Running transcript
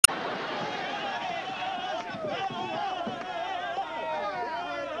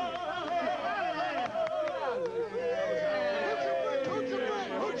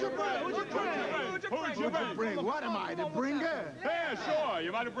What am I, the bringer? Yeah, sure.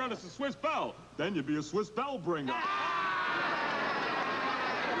 You might have brought us a Swiss bell. Then you'd be a Swiss bell bringer.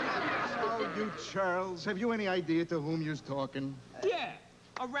 Oh, you Charles, have you any idea to whom you're talking? Yeah,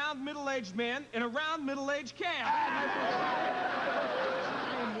 a round middle-aged man in a round middle-aged cab.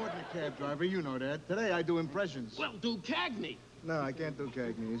 I'm more than a cab driver, you know that. Today I do impressions. Well, do Cagney. No, I can't do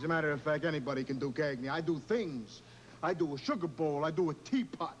Cagney. As a matter of fact, anybody can do Cagney. I do things. I do a sugar bowl. I do a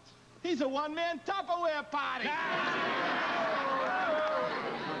teapot. He's a one-man Tupperware party. All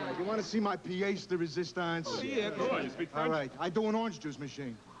right, you want to see my pièce de resistance? Oh, yeah, Go on, you speak French? All right, I do an orange juice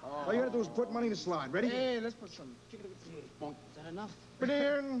machine. All you gotta do is put money in the slot. Ready? Hey, let's put some chicken. Is that enough? Put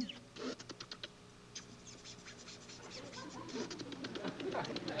in.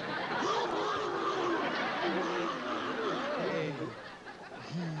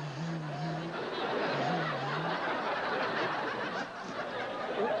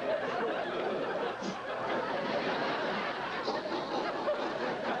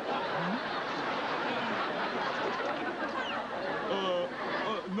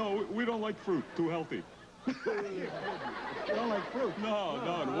 No, we don't like fruit. Too healthy. You don't like fruit? No,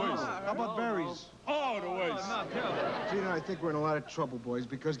 the waste. How about berries? Oh, the waste. Gina, I think we're in a lot of trouble, boys,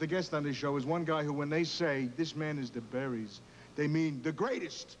 because the guest on this show is one guy who, when they say this man is the berries, they mean the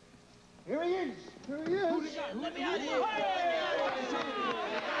greatest. Here he is. Here he is. Let me out here.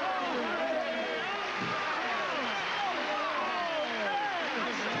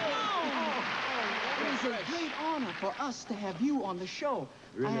 It's a great honor for us to have you on the show.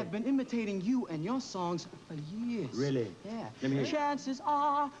 Really? I have been imitating you and your songs for years. Really? Yeah. Let me hear it. Chances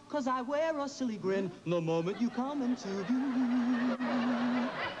are, 'cause I wear a silly grin the moment you come into view.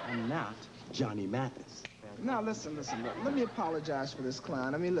 I'm not Johnny Mathis. Now, listen. Let me apologize for this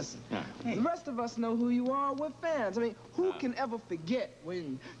clown. I mean, listen. Hey. The rest of us know who you are. We're fans. I mean, who can ever forget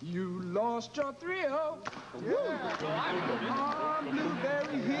when you lost your thrill? On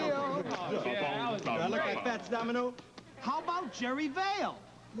Blueberry Hill. Do I look like Fats Domino? How about Jerry Vale?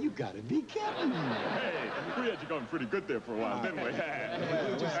 You gotta be kidding me. Hey, we had you going pretty good there for a while, didn't we?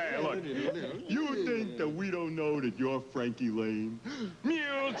 Hey, look, you think that we don't know that you're Frankie Lane?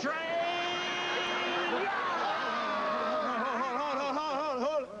 Mule Train!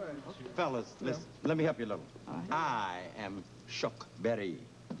 Fellas, listen, let me help you a little. I am Chuck Berry.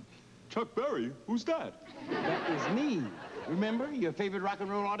 Chuck Berry? Who's that? That is me. Remember your favorite rock and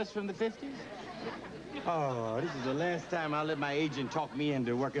roll artist from the 50s? Oh, this is the last time I let my agent talk me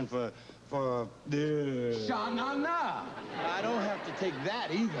into working for the... Sha Na Na. I don't have to take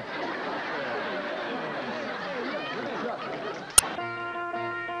that either.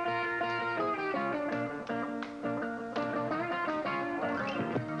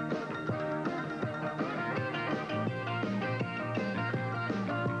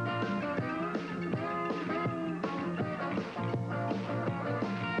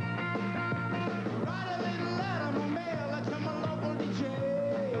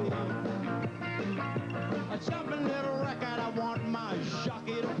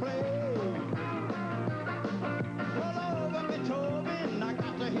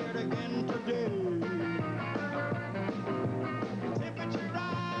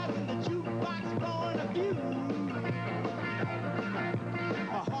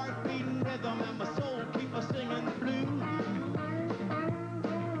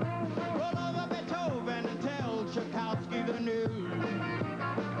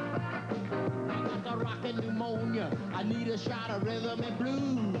 I need a shot of rhythm and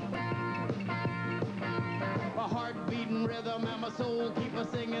blues. A heart beating rhythm and my soul keep a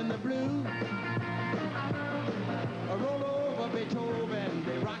singing the blues. A roll over Beethoven,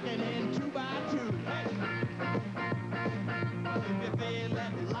 they rocking in 2 by 2. Hey. If you feel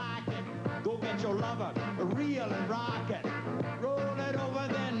it, like it, go get your lover, reel and rock it. Roll it over,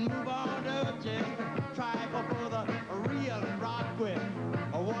 then move on to it. Try for further, reel and rock with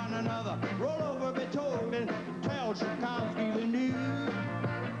one another. Roll over Beethoven, tell Tchaikovsky the news.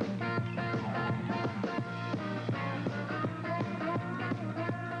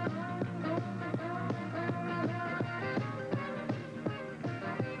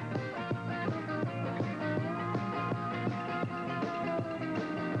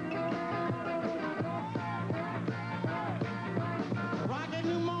 Rockin'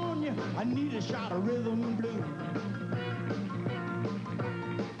 pneumonia, I need a shot of rhythm and blues.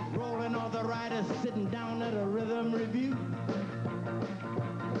 Rolling arthritis, sitting down at a rhythm review.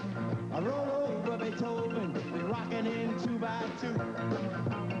 I roll over Beethoven, rocking in 2 by 2.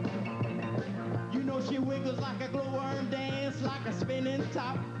 You know she wiggles like a glowworm, dance like a spinning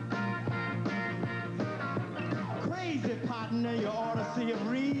top. Crazy partner, you ought to see him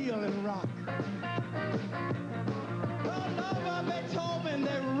reel and rock. Roll over Beethoven,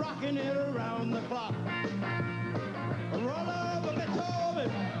 they're rocking it around the clock. Roll over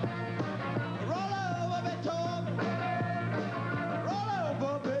Beethoven. Roll over Beethoven. Roll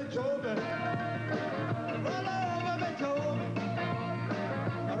over Beethoven. Roll over Beethoven.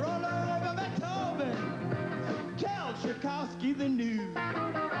 Roll over Beethoven. Tell Tchaikovsky the